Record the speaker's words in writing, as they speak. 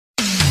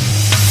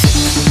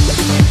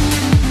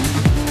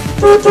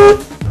I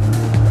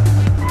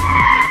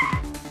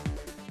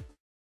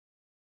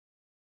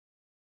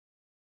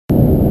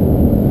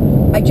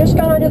just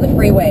got onto the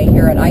freeway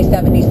here at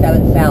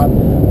I-77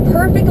 South.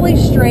 Perfectly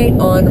straight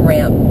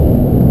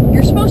on-ramp.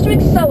 You're supposed to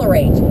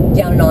accelerate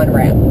down an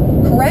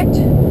on-ramp, correct?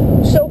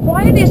 So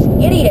why this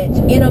idiot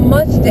in a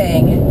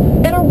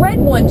Mustang, and a red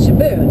one to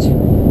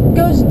boot,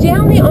 goes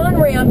down the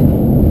on-ramp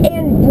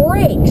and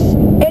brakes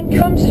and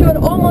comes to an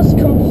almost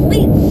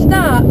complete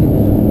stop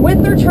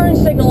with their turn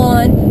signal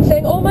on,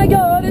 saying, "Oh my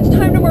God, it's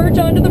time to merge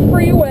onto the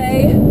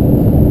freeway."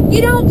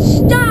 You don't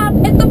stop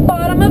at the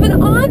bottom of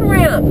an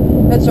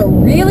on-ramp. That's a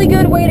really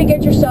good way to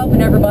get yourself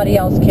and everybody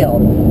else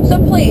killed. So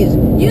please,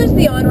 use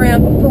the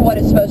on-ramp for what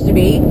it's supposed to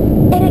be,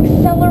 an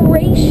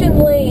acceleration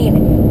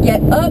lane.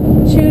 Get up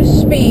to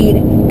speed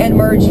and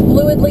merge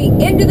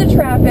fluidly into the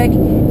traffic.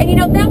 And you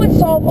know, that would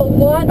solve a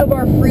lot of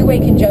our freeway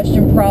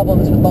congestion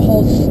problems with the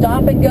whole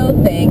stop and go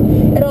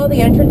thing and all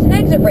the entrance and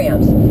exit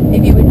ramps.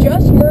 If you would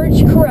just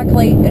merge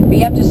correctly and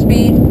be up to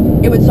speed,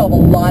 it would solve a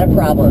lot of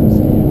problems.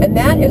 And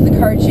that is the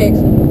Car Chick's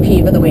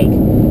Peeve of the Week.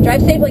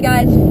 Drive safely,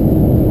 guys.